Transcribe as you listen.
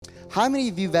How many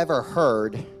of you have ever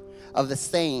heard of the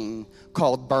saying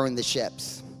called burn the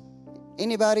ships?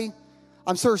 Anybody?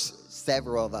 I'm sure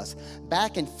several of us.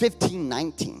 Back in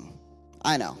 1519,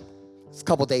 I know, it's a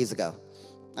couple days ago,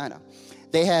 I know,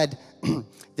 they had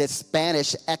this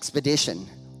Spanish expedition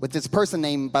with this person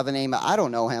named by the name of, I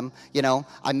don't know him,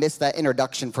 I missed that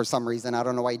introduction for some reason. I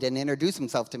don't know why he didn't introduce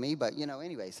himself to me, but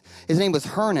anyways. His name was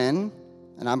Hernan,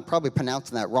 and I'm probably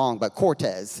pronouncing that wrong, but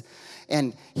Cortez.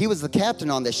 And he was the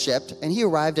captain on this ship, and he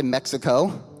arrived in Mexico,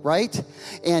 right?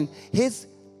 And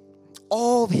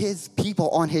all of his people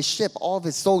on his ship, all of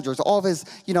his soldiers, all of his,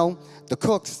 the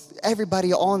cooks,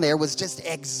 everybody on there was just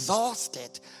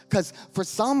exhausted because for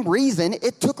some reason,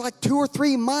 it took like 2 or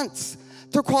 3 months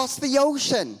to cross the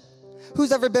ocean.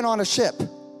 Who's ever been on a ship?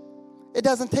 It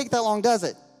doesn't take that long, does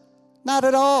it? Not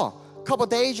at all. A couple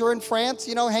days, you're in France,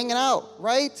 hanging out,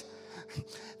 right?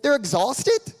 They're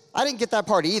exhausted. I didn't get that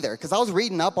part either because I was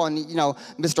reading up on,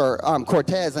 Mr.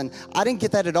 Cortez, and I didn't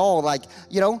get that at all. Like,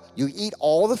 you eat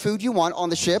all the food you want on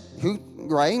the ship,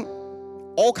 right?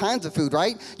 All kinds of food,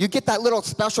 right? You get that little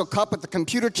special cup with the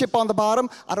computer chip on the bottom.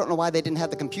 I don't know why they didn't have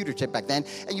the computer chip back then.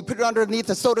 And you put it underneath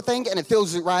the soda thing, and it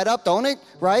fills it right up, don't it?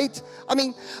 Right? I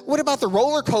mean, what about the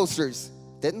roller coasters?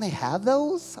 Didn't they have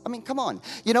those? I mean, come on.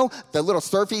 The little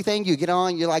surfy thing you get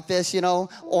on, you're like this,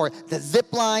 or the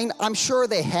zip line. I'm sure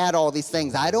they had all these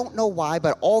things. I don't know why,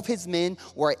 but all of his men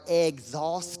were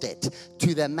exhausted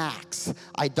to the max.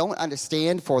 I don't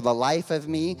understand for the life of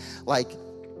me,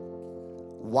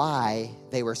 why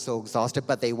they were so exhausted,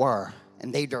 but they were,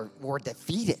 and they were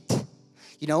defeated.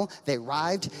 They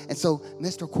arrived, and so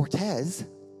Mr. Cortez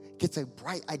gets a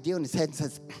bright idea in his head and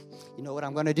says, you know what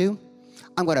I'm going to do?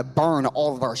 I'm going to burn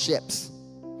all of our ships.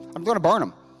 I'm going to burn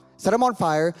them. Set them on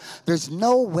fire. There's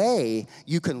no way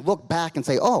you can look back and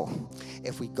say, oh,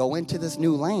 if we go into this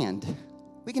new land,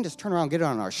 we can just turn around, get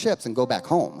on our ships, and go back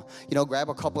home. Grab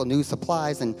a couple of new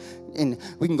supplies, and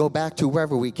we can go back to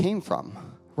wherever we came from,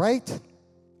 right?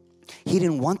 He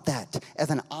didn't want that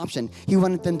as an option. He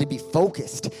wanted them to be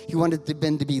focused. He wanted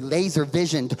them to be laser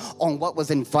visioned on what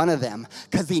was in front of them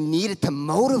because he needed to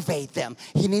motivate them.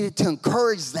 He needed to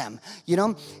encourage them.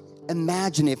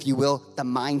 Imagine, if you will, the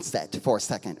mindset for a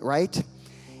second, right?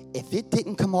 If it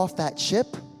didn't come off that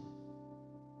ship,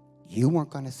 you weren't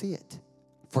going to see it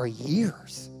for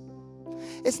years.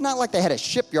 It's not like they had a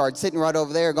shipyard sitting right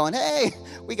over there going, hey,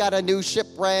 we got a new ship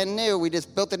brand new. We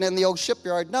just built it in the old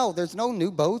shipyard. No, there's no new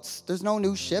boats. There's no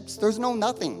new ships. There's no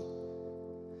nothing.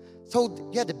 So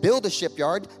you had to build a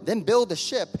shipyard, then build a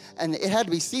ship, and it had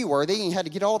to be seaworthy, and you had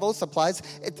to get all those supplies.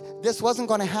 This wasn't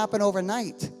going to happen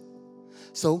overnight.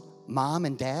 So mom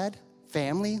and dad,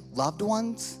 family, loved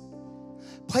ones,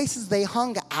 places they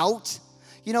hung out,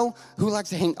 who likes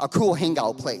to hang a cool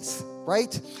hangout place?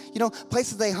 Right?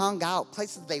 Places they hung out,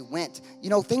 places they went,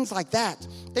 things like that.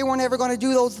 They weren't ever going to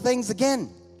do those things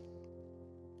again.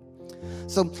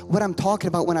 So what I'm talking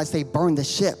about when I say burn the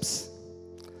ships,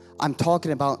 I'm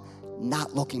talking about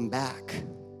not looking back,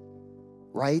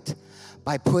 right?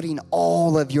 By putting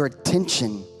all of your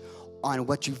attention on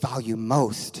what you value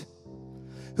most.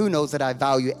 Who knows that I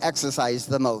value exercise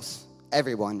the most?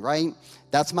 Everyone, right?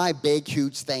 That's my big,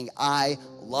 huge thing. I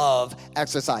love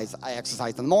exercise. I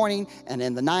exercise in the morning and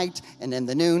in the night and in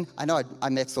the noon. I know I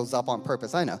mix those up on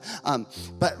purpose. I know.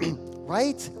 But,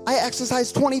 right? I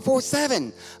exercise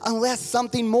 24/7 unless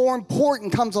something more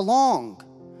important comes along,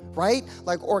 right?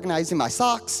 Like organizing my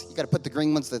socks. You got to put the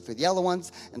green ones with the yellow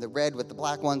ones and the red with the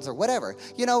black ones or whatever.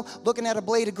 Looking at a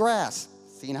blade of grass.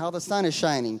 Seeing how the sun is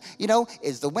shining.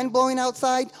 Is the wind blowing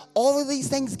outside? All of these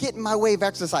things get in my way of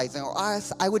exercising, or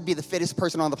I would be the fittest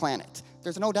person on the planet.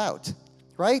 There's no doubt,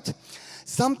 right?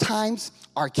 Sometimes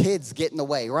our kids get in the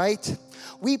way, right?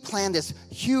 We plan this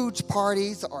huge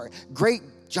parties or great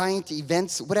giant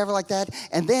events, whatever like that,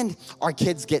 and then our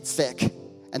kids get sick.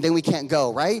 And then we can't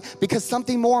go, right? Because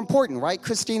something more important, right,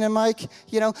 Christine and Mike?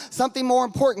 Something more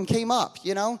important came up,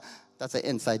 That's an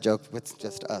inside joke with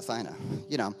just us, I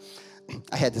know,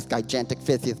 I had this gigantic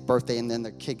 50th birthday, and then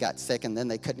their kid got sick, and then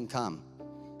they couldn't come.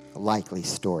 A likely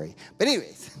story. But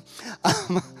anyways,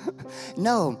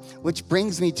 no, which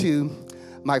brings me to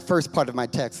my first part of my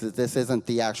text. Is this isn't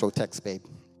the actual text, babe.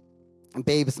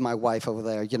 Babe is my wife over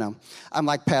there, I'm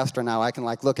like pastor now. I can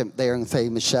look at there and say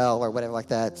Michelle or whatever like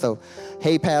that. So,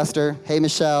 hey, pastor. Hey,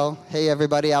 Michelle. Hey,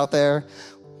 everybody out there.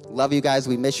 Love you guys.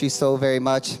 We miss you so very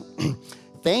much.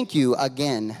 Thank you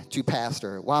again to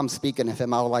Pastor. While I'm speaking of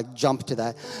him, I'll jump to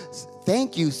that.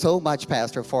 Thank you so much,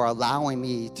 Pastor, for allowing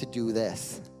me to do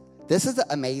this. This is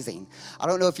amazing. I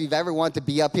don't know if you've ever wanted to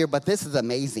be up here, but this is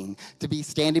amazing to be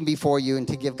standing before you and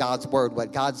to give God's word,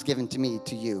 what God's given to me,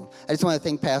 to you. I just want to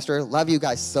thank Pastor. Love you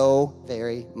guys so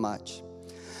very much.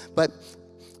 But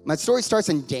my story starts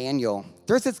in Daniel.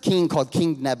 There's this king called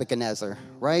King Nebuchadnezzar,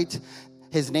 right?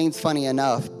 His name's funny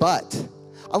enough, but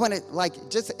I want to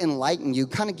just enlighten you,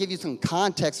 kind of give you some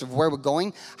context of where we're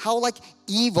going, how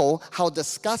evil, how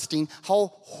disgusting,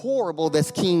 how horrible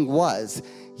this king was.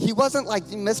 He wasn't like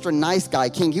Mr. Nice Guy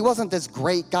King. He wasn't this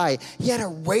great guy. He had a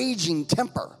raging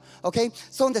temper, okay?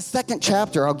 So in the second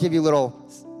chapter, I'll give you a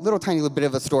little tiny bit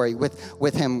of a story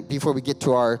with him before we get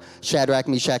to our Shadrach,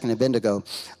 Meshach, and Abednego.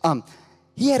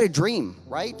 He had a dream,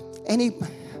 right? And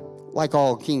like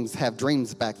all kings have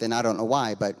dreams back then. I don't know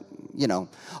why, but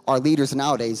our leaders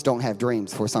nowadays don't have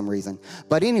dreams for some reason.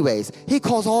 But anyways, he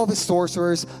calls all of his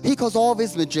sorcerers, he calls all of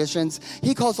his magicians,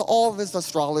 he calls all of his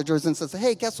astrologers and says,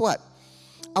 hey, guess what?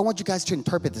 I want you guys to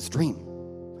interpret this dream.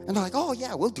 And they're like, oh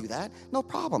yeah, we'll do that. No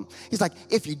problem. He's like,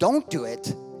 if you don't do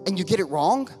it and you get it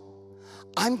wrong,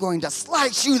 I'm going to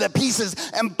slice you to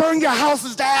pieces and burn your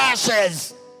houses to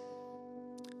ashes.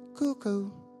 Cuckoo,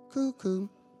 cuckoo.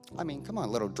 I mean, come on,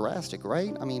 a little drastic,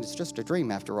 right? I mean, it's just a dream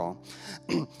after all.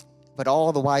 But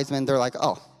all the wise men, they're like,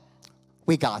 oh,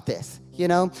 we got this.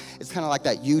 It's kind of like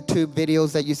that YouTube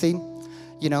videos that you see.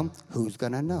 Who's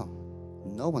going to know?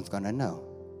 No one's going to know.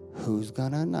 Who's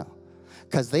going to know?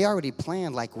 Because they already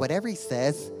planned, whatever he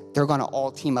says, they're going to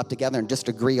all team up together and just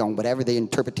agree on whatever the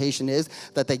interpretation is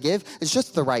that they give. It's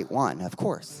just the right one, of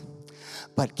course.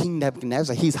 But King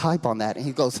Nebuchadnezzar, he's hype on that. And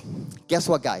he goes, guess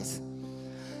what, guys?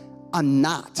 I'm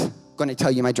not going to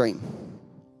tell you my dream.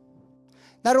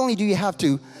 Not only do you have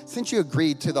to, since you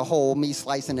agreed to the whole me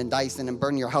slicing and dicing and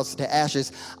burning your house to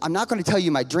ashes, I'm not going to tell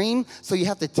you my dream, so you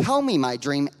have to tell me my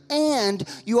dream, and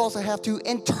you also have to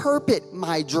interpret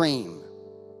my dream.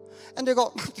 And they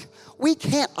go, we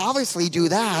can't obviously do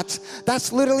that.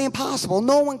 That's literally impossible.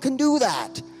 No one can do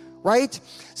that, right?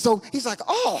 So he's like,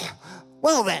 oh,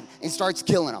 well then, and starts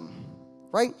killing them,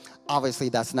 right? Obviously,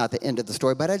 that's not the end of the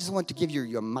story, but I just want to give you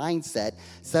your mindset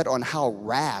set on how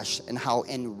rash and how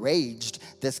enraged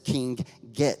this king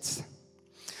gets.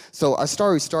 So our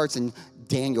story starts in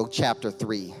Daniel chapter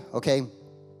 3, okay?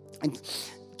 And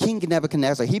King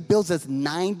Nebuchadnezzar, he builds this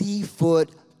 90-foot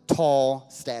tall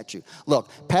statue. Look,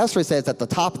 Pastor says at the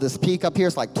top of this peak up here,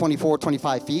 it's like 24,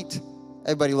 25 feet.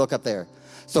 Everybody look up there.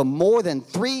 So more than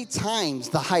 3 times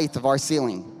the height of our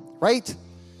ceiling, right?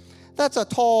 That's a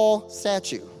tall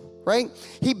statue. Right?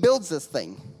 He builds this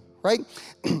thing, right?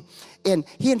 And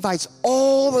he invites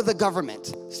all of the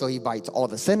government. So he invites all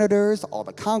the senators, all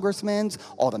the congressmen,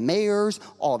 all the mayors,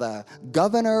 all the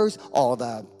governors, all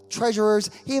the treasurers.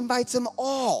 He invites them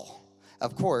all.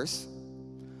 Of course,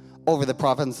 over the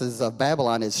provinces of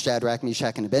Babylon is Shadrach,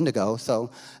 Meshach, and Abednego.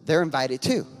 So they're invited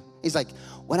too. He's like,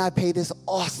 when I play this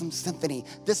awesome symphony,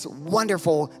 this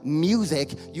wonderful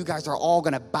music, you guys are all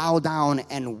going to bow down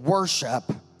and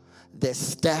worship this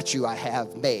statue I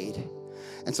have made.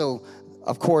 And so,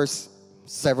 of course,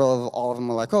 all of them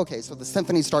are like, okay, so the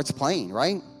symphony starts playing,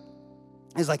 right?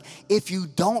 It's like, if you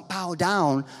don't bow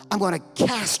down, I'm going to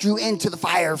cast you into the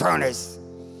fire furnace.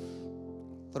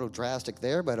 A little drastic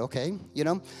there, but okay,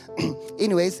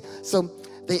 Anyways, so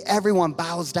everyone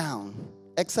bows down,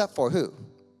 except for who?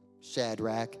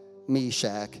 Shadrach,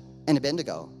 Meshach, and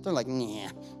Abednego. They're like, nah,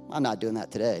 I'm not doing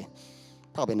that today.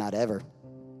 Probably not ever.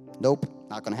 Nope,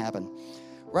 not going to happen.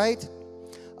 Right?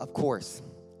 Of course.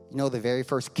 The very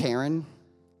first Karen,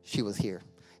 she was here.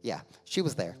 Yeah, she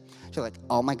was there. She's like,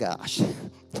 oh my gosh.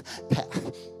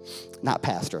 Not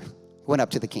pastor. Went up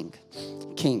to the king.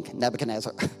 King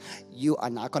Nebuchadnezzar, you are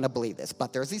not going to believe this,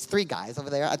 but there's these 3 guys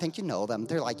over there. I think you know them.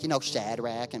 They're like,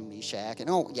 Shadrach and Meshach and,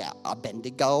 oh, yeah,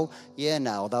 Abednego.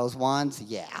 Those ones.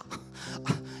 Yeah.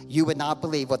 You would not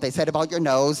believe what they said about your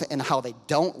nose and how they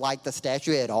don't like the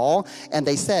statue at all. And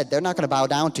they said they're not going to bow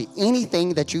down to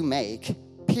anything that you make,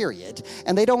 period.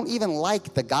 And they don't even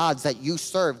like the gods that you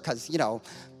serve because,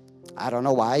 I don't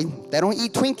know why. They don't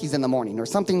eat Twinkies in the morning or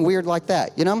something weird like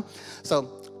that,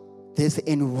 So this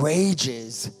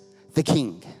enrages the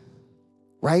king,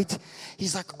 right?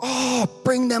 He's like, oh,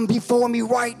 bring them before me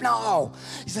right now.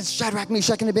 He says, Shadrach,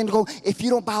 Meshach, and Abednego, if you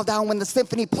don't bow down when the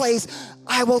symphony plays,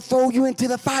 I will throw you into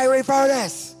the fiery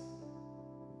furnace.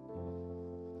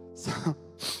 So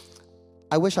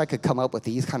I wish I could come up with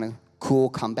these kind of cool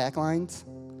comeback lines.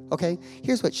 Okay,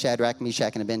 here's what Shadrach,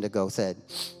 Meshach, and Abednego said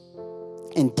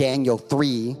in Daniel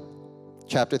 3,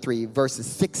 chapter 3, verses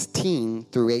 16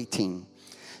 through 18.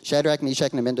 Shadrach,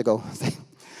 Meshach, and Abednego say,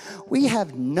 we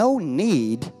have no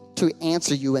need to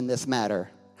answer you in this matter.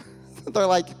 They're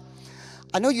like,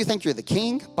 I know you think you're the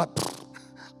king, but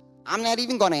I'm not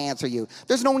even going to answer you.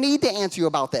 There's no need to answer you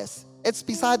about this. It's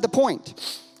beside the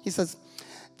point. He says,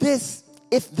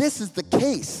 if this is the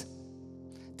case,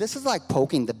 this is like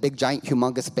poking the big, giant,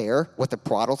 humongous bear with a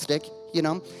throttle stick, you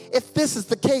know? If this is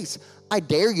the case, I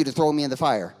dare you to throw me in the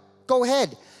fire. Go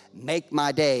ahead. Make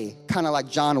my day. Kind of like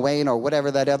John Wayne or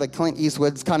whatever that other Clint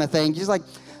Eastwood's kind of thing. He's like,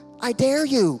 I dare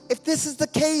you. If this is the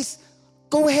case,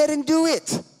 go ahead and do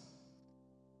it.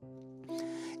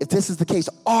 If this is the case,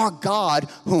 our God,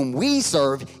 whom we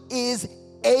serve, is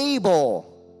able.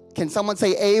 Can someone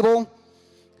say able?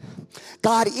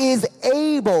 God is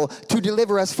able to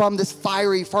deliver us from this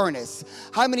fiery furnace.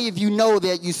 How many of you know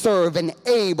that you serve an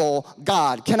able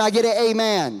God? Can I get an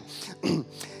amen?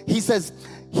 He says,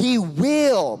 he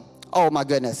will. Oh my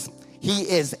goodness. He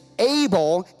is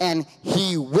able and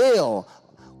he will.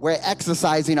 We're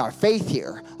exercising our faith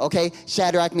here, okay?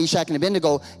 Shadrach, Meshach, and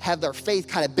Abednego have their faith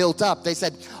kind of built up. They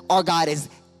said, our God is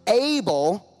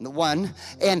able, the one,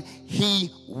 and he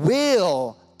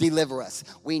will deliver us.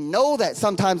 We know that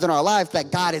sometimes in our life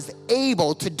that God is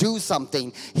able to do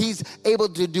something. He's able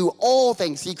to do all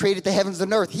things. He created the heavens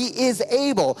and earth. He is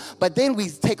able. But then we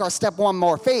take our one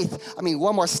more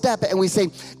step, and we say,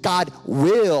 God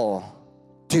will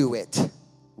do it.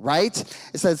 Right?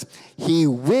 It says, he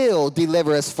will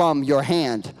deliver us from your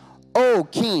hand, O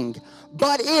king.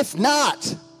 But if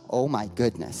not, oh my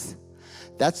goodness.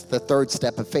 That's the third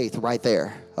step of faith right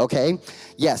there, okay?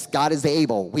 Yes, God is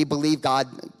able. We believe God,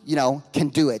 can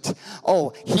do it.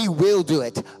 Oh, he will do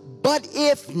it. But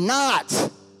if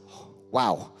not,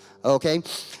 wow, okay?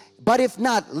 But if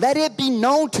not, let it be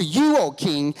known to you, O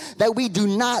king, that we do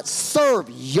not serve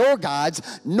your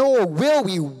gods, nor will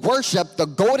we worship the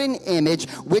golden image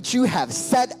which you have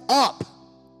set up.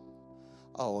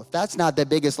 Oh, if that's not the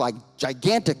biggest,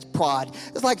 gigantic prod,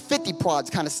 it's like 50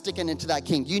 prods kind of sticking into that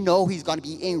king. You know he's going to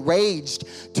be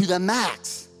enraged to the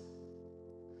max.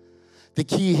 The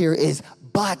key here is,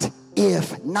 but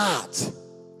if not.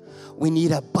 We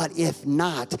need a but if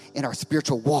not in our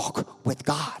spiritual walk with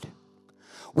God.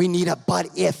 We need a but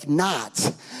if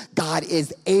not. God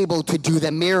is able to do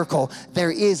the miracle.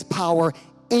 There is power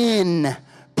in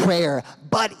prayer.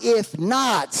 But if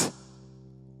not,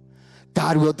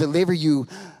 God will deliver you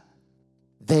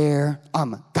there.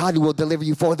 God will deliver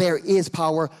you, for there is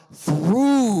power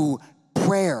through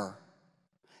prayer.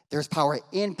 There's power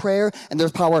in prayer and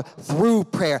there's power through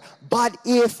prayer. But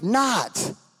if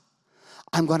not,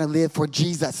 I'm going to live for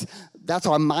Jesus. That's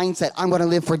our mindset. I'm going to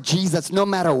live for Jesus no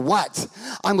matter what.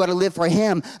 I'm going to live for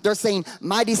him. They're saying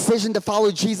my decision to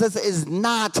follow Jesus is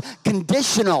not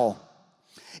conditional.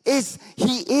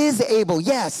 He is able,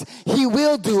 yes. He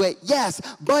will do it, yes.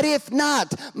 But if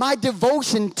not, my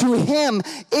devotion to him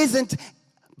isn't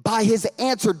by his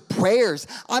answered prayers.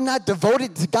 I'm not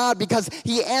devoted to God because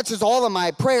he answers all of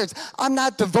my prayers. I'm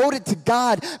not devoted to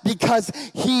God because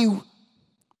he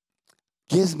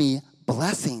gives me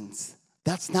blessings.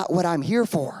 That's not what I'm here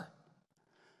for.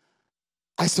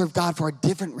 I serve God for a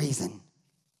different reason.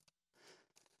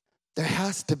 There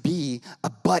has to be a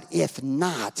but if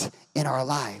not in our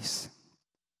lives.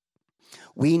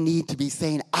 We need to be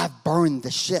saying, I've burned the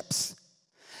ships.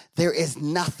 There is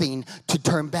nothing to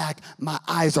turn back. My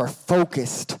eyes are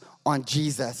focused on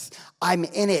Jesus. I'm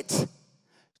in it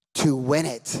to win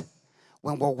it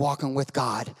when we're walking with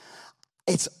God.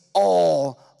 It's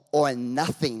all or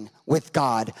nothing with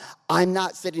God. I'm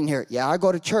not sitting here, I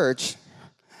go to church,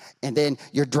 and then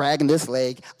you're dragging this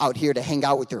leg out here to hang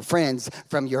out with your friends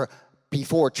from your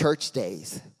before church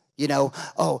days.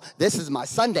 This is my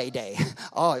Sunday day.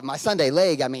 Oh, my Sunday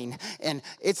leg, and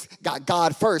it's got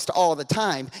God first all the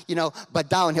time, but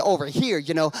down over here,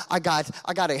 I got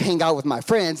to hang out with my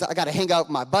friends. I got to hang out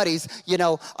with my buddies,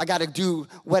 I got to do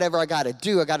whatever I got to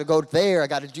do. I got to go there. I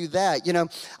got to do that,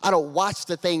 I don't watch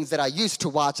the things that I used to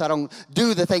watch. I don't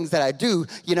do the things that I do,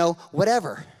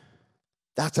 whatever.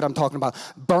 That's what I'm talking about.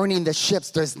 Burning the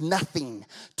ships. There's nothing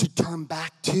to turn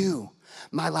back to.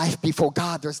 My life before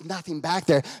God, there's nothing back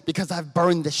there because I've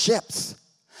burned the ships.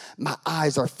 My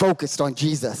eyes are focused on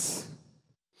Jesus.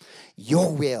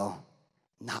 Your will,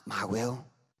 not my will.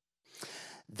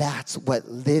 That's what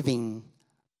living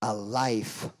a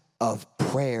life of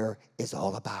prayer is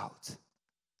all about.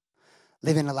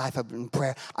 Living a life of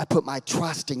prayer. I put my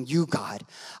trust in you, God.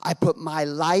 I put my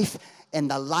life and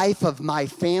the life of my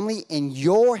family in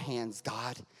your hands,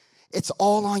 God. It's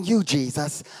all on you,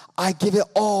 Jesus. I give it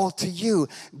all to you.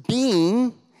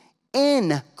 Being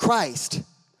in Christ.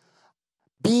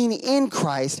 Being in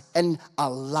Christ and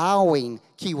allowing,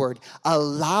 keyword,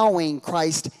 allowing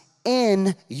Christ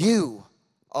in you.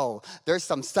 Oh, there's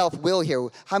some self-will here.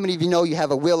 How many of you know you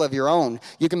have a will of your own?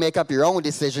 You can make up your own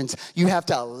decisions. You have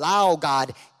to allow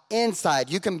God inside.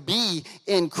 You can be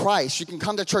in Christ. You can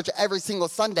come to church every single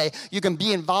Sunday. You can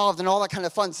be involved in all that kind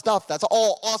of fun stuff. That's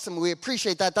all awesome. We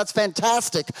appreciate that. That's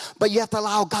fantastic. But you have to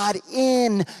allow God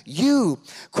in you.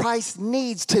 Christ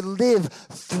needs to live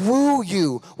through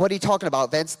you. What are you talking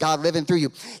about, Vince? God living through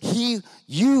you.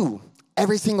 You,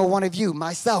 every single one of you,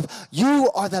 myself, you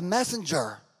are the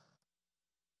messenger.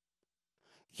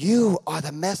 You are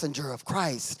the messenger of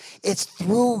Christ. It's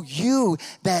through you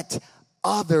that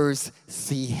others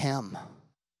see him.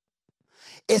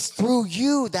 It's through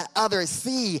you that others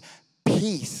see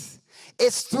peace.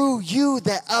 It's through you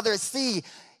that others see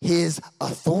his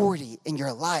authority in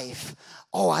your life.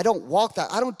 Oh, I don't walk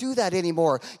that. I don't do that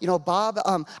anymore. You know, Bob,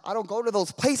 I don't go to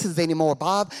those places anymore,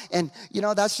 Bob. And, you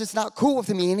know, that's just not cool with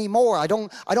me anymore. I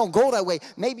don't go that way.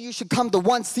 Maybe you should come to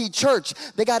One Seed Church.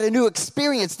 They got a new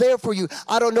experience there for you.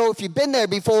 I don't know if you've been there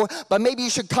before, but maybe you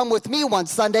should come with me one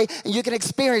Sunday and you can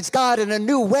experience God in a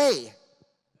new way.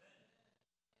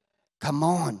 Come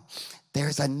on.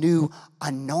 There's a new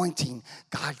anointing.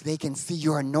 God, they can see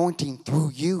your anointing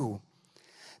through you.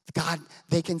 God,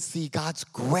 they can see God's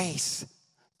grace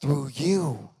through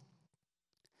you.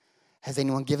 Has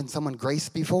anyone given someone grace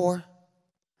before?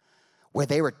 Where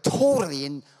they were totally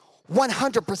and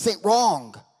 100%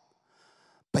 wrong.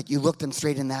 But you looked them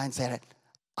straight in the eye and said,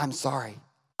 I'm sorry,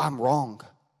 I'm wrong.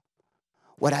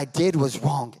 What I did was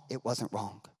wrong. It wasn't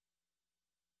wrong.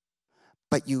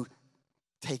 But you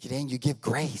take it in, you give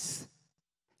grace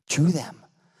to them.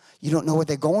 You don't know what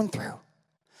they're going through.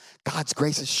 God's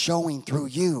grace is showing through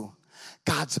you.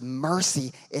 God's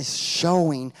mercy is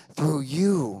showing through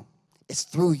you. It's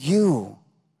through you.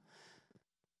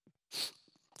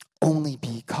 Only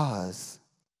because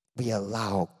we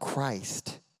allow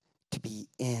Christ to be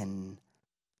in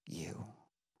you.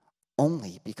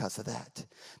 Only because of that.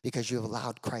 Because you've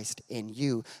allowed Christ in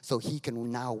you so he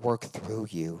can now work through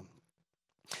you.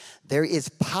 There is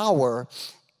power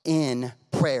in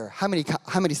prayer. How many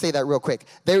say that real quick?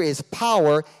 There is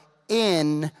power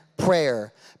in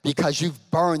prayer because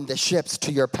you've burned the ships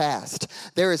to your past.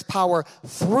 There is power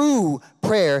through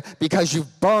prayer because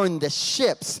you've burned the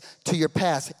ships to your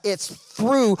past. It's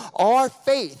through our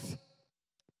faith.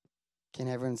 Can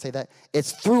everyone say that?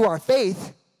 It's through our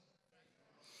faith.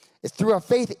 It's through our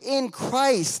faith in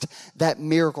Christ that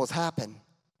miracles happen.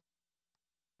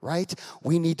 Right?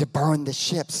 We need to burn the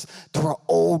ships to our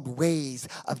old ways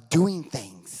of doing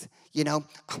things. You know,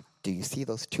 do you see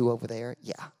those two over there?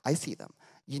 Yeah, I see them.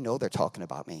 You know they're talking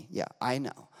about me. Yeah, I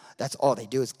know. That's all they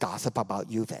do is gossip about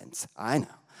you, Vince. I know.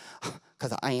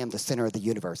 Because I am the center of the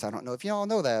universe. I don't know if you all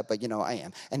know that, but you know I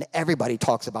am. And everybody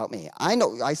talks about me. I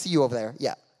know. I see you over there.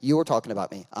 Yeah, you were talking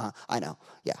about me. I know.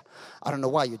 Yeah. I don't know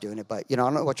why you're doing it, but, you know, I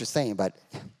don't know what you're saying, but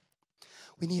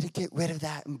we need to get rid of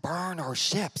that and burn our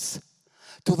ships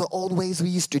to the old ways we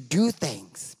used to do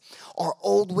things, our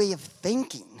old way of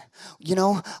thinking. You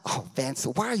know, oh, Vance,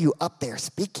 why are you up there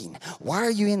speaking? Why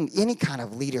are you in any kind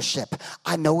of leadership?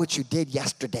 I know what you did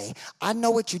yesterday. I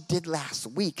know what you did last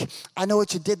week. I know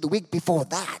what you did the week before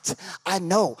that. I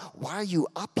know. Why are you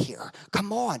up here?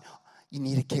 Come on. You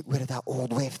need to get rid of that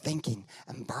old way of thinking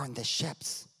and burn the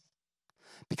ships.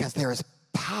 Because there is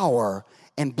power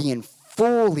in being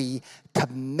fully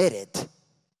committed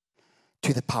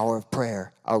to the power of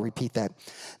prayer. I'll repeat that.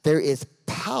 There is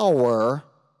power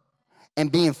in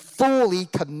being fully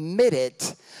committed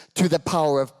to the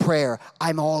power of prayer.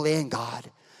 I'm all in, God.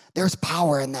 There's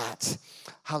power in that.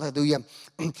 Hallelujah.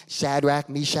 Shadrach,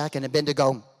 Meshach, and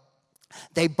Abednego,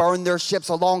 they burned their ships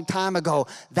a long time ago.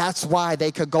 That's why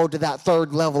they could go to that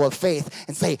third level of faith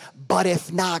and say, but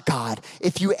if not, God,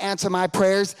 if you answer my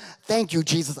prayers, thank you,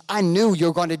 Jesus. I knew you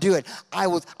were going to do it.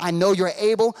 I know you're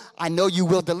able. I know you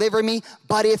will deliver me.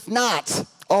 But if not,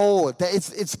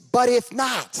 it's but if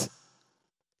not.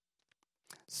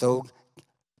 So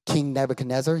King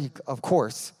Nebuchadnezzar, of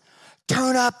course,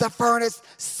 turn up the furnace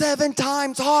 7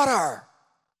 times hotter.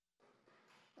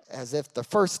 As if the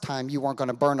first time you weren't going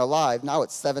to burn alive, now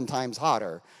it's 7 times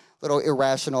hotter. Little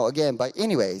irrational again, but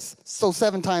anyways, so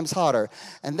 7 times hotter.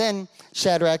 And then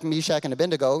Shadrach, Meshach, and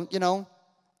Abednego, you know,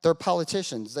 they're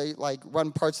politicians. They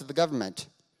run parts of the government.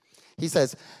 He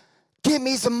says, give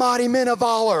me some mighty men of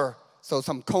valor. So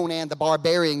some Conan the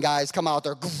Barbarian guys come out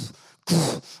there.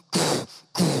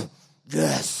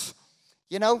 Yes.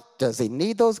 You know, does he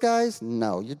need those guys?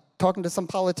 No. You're talking to some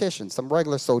politicians. Some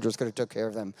regular soldiers could have took care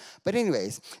of them. But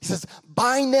anyways, he says,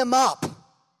 bind them up.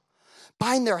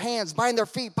 Bind their hands, bind their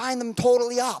feet, bind them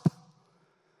totally up.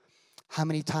 How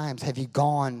many times have you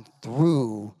gone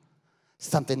through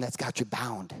something that's got you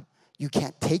bound? You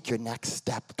can't take your next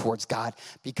step towards God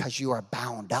because you are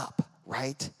bound up,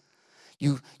 right?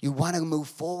 You want to move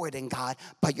forward in God,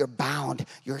 but you're bound.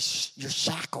 You're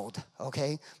shackled,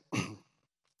 okay?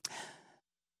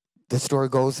 The story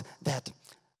goes that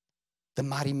the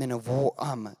mighty men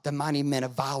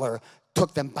of valor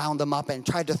took them, bound them up, and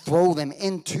tried to throw them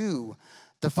into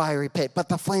the fiery pit. But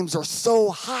the flames are so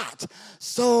hot,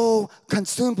 so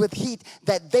consumed with heat,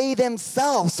 that they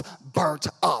themselves burnt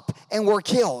up and were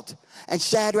killed. And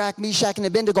Shadrach, Meshach, and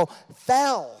Abednego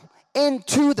fell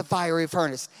into the fiery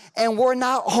furnace and were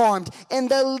not harmed in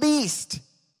the least.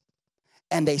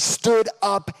 And they stood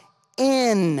up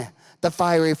in the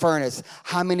fiery furnace.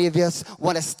 How many of us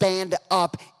want to stand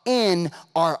up in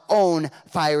our own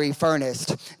fiery furnace?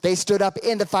 They stood up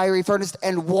in the fiery furnace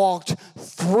and walked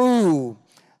through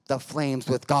the flames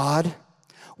with God.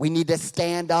 We need to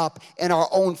stand up in our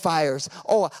own fires.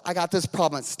 Oh, I got this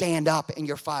problem. Stand up in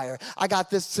your fire. I got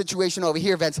this situation over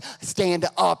here, Vince. Stand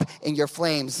up in your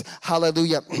flames.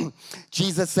 Hallelujah.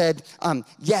 Jesus said,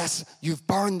 yes, you've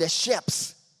burned the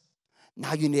ships.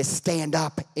 Now you need to stand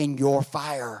up in your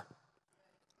fire.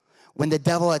 When the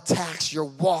devil attacks your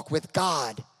walk with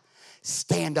God,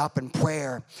 stand up in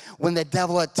prayer. When the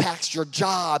devil attacks your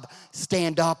job,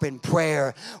 stand up in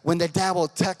prayer. When the devil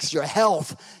attacks your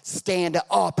health, stand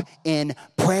up in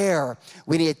prayer.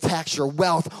 When he attacks your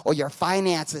wealth or your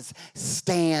finances,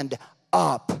 stand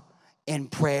up in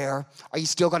prayer. Are you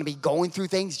still going to be going through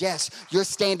things? Yes, you're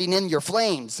standing in your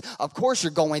flames. Of course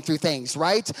you're going through things,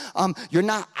 right? You're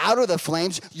not out of the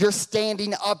flames. You're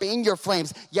standing up in your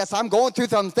flames. Yes, I'm going through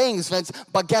some things, Vince,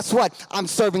 but guess what? I'm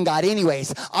serving God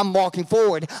anyways. I'm walking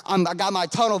forward. I got my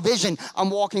tunnel vision. I'm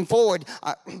walking forward.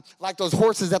 Like those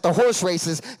horses at the horse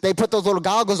races, they put those little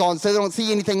goggles on so they don't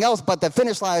see anything else but the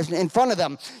finish line in front of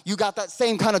them. You got that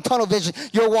same kind of tunnel vision.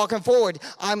 You're walking forward.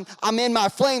 I'm in my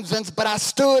flames, Vince, but I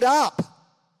stood up.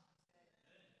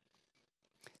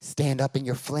 Stand up in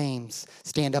your flames,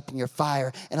 stand up in your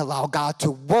fire, and allow God to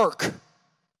work.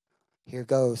 Here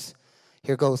goes.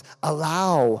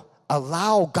 Allow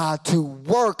God to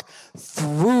work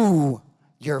through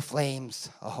your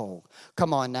flames. Oh,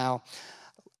 come on now.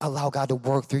 Allow God to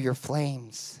work through your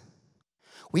flames.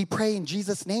 We pray in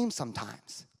Jesus' name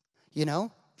sometimes. You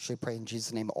know, we should pray in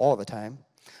Jesus' name all the time.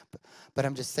 But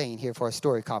I'm just saying here for a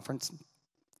story conference.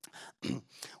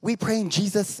 We pray in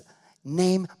Jesus'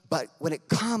 name, but when it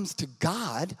comes to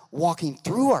God walking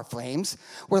through our flames,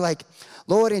 we're like,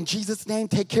 Lord, in Jesus' name,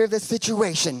 take care of this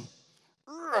situation.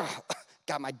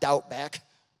 Got my doubt back.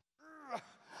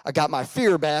 I got my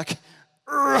fear back.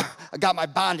 I got my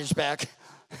bondage back.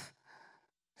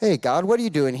 Hey, God, what are you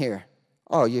doing here?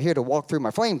 Oh, you're here to walk through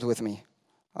my flames with me.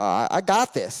 I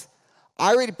got this.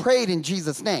 I already prayed in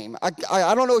Jesus' name. I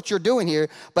don't know what you're doing here,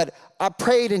 but I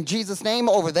prayed in Jesus' name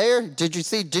over there. Did you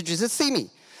just see me?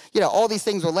 You know, all these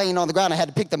things were laying on the ground. I had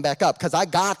to pick them back up because I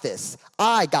got this.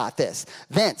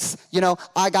 Vince,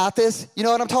 I got this. You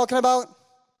know what I'm talking about?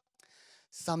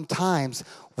 Sometimes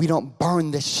we don't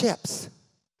burn the ships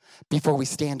before we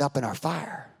stand up in our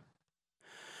fire.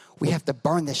 We have to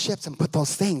burn the ships and put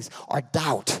those things, our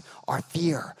doubt, our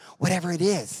fear, whatever it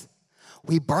is.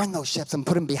 We burn those ships and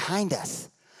put them behind us.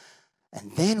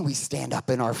 And then we stand up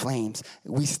in our flames.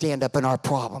 We stand up in our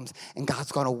problems. And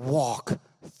God's going to walk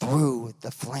through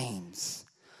the flames.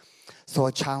 So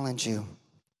I challenge you.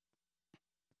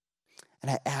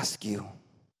 And I ask you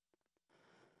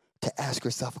to ask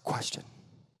yourself a question.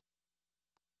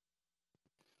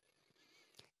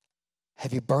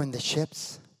 Have you burned the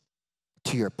ships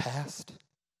to your past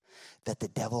that the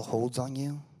devil holds on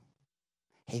you?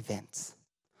 Hey, Vince,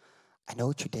 I know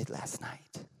what you did last night.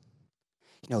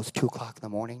 You know, it's 2 o'clock in the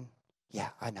morning. Yeah,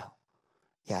 I know.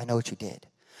 Yeah, I know what you did.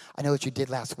 I know what you did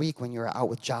last week when you were out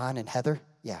with John and Heather.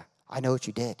 Yeah, I know what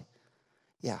you did.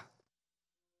 Yeah.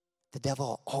 The devil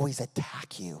will always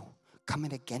attack you,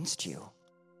 coming against you.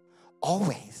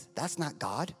 Always. That's not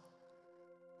God.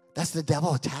 That's the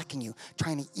devil attacking you,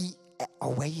 trying to eat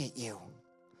away at you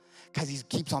because he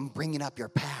keeps on bringing up your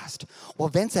past. Well,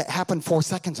 Vince, it happened 4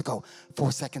 seconds ago.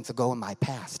 4 seconds ago in my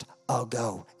past.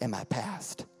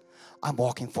 I'm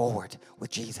walking forward with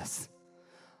Jesus.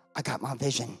 I got my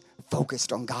vision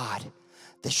focused on God.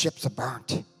 The ships are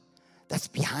burnt. That's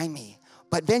behind me.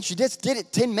 But Vince, you just did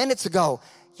it 10 minutes ago.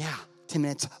 Yeah, 10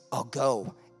 minutes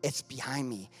ago. It's behind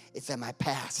me. It's in my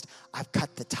past. I've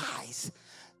cut the ties.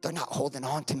 They're not holding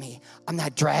on to me. I'm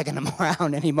not dragging them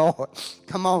around anymore.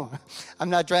 Come on. I'm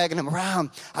not dragging them around.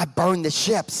 I burned the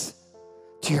ships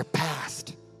to your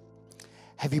past.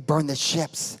 Have you burned the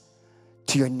ships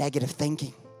to your negative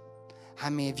thinking? How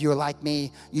many of you are like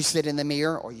me? You sit in the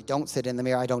mirror, or you don't sit in the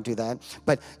mirror. I don't do that.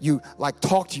 But you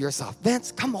talk to yourself.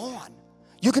 Vince, come on.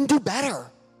 You can do better.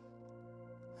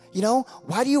 You know,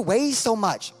 why do you weigh so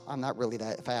much? I'm not really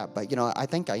that fat, but, I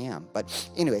think I am. But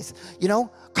anyways,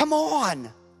 come on.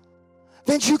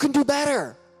 Vince, you can do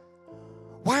better.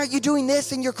 Why aren't you doing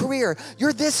this in your career?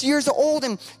 You're this years old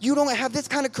and you don't have this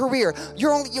kind of career.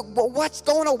 What's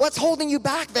going on? What's holding you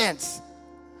back, Vince?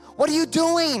 What are you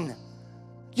doing?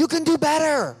 You can do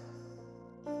better.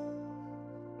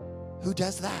 Who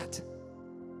does that?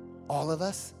 All of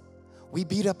us. We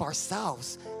beat up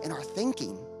ourselves in our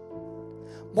thinking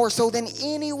more so than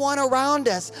anyone around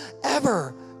us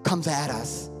ever comes at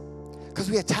us, because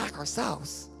we attack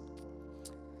ourselves.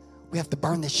 We have to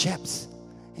burn the ships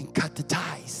and cut the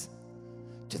ties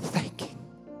to thinking.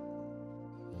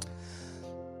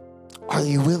 Are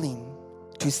you willing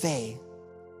to say,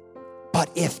 but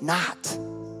if not?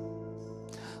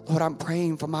 Lord, I'm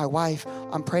praying for my wife.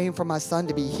 I'm praying for my son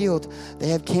to be healed. They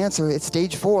have cancer. It's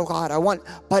stage 4, God.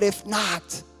 But if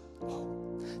not,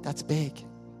 that's big.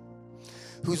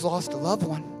 Who's lost a loved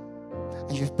one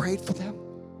and you've prayed for them?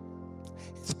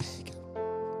 It's big.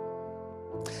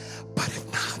 But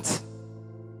if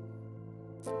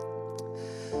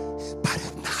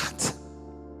not,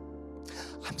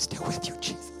 I'm still with you,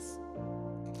 Jesus.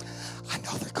 I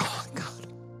know they're gone, God.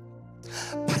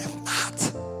 But if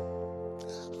not,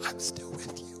 I'm still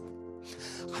with you.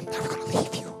 I'm never going to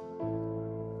leave you.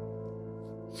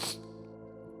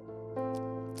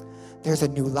 There's a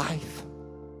new life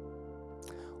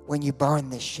when you burn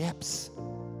the ships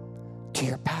to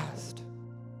your past.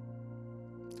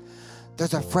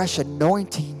 There's a fresh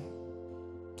anointing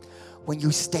when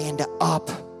you stand up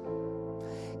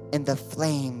in the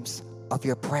flames of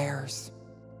your prayers.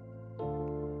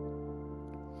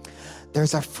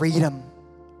 There's a freedom.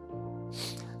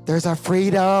 There's a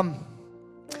freedom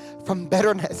from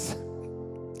bitterness,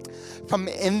 from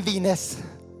enviness,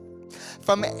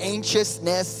 from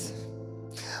anxiousness.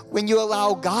 When you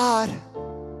allow God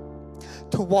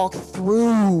to walk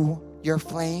through your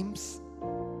flames,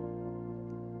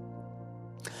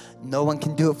 no one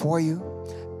can do it for you.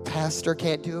 Pastor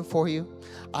can't do it for you.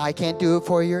 I can't do it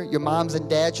for you. Your moms and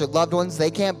dads, your loved ones,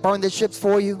 they can't burn the ships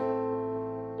for you.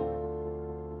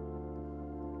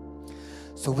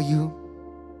 So will you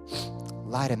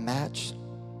light a match?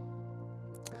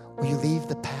 Will you leave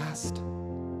the past?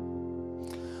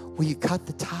 Will you cut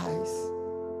the ties?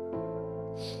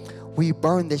 Will you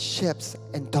burn the ships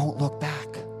and don't look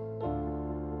back?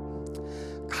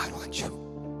 God wants you.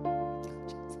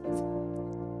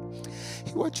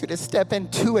 He wants you to step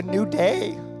into a new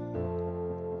day.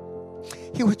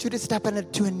 He wants you to step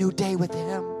into a new day with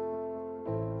Him.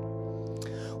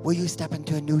 Will you step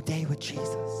into a new day with Jesus?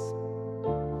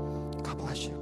 God bless you.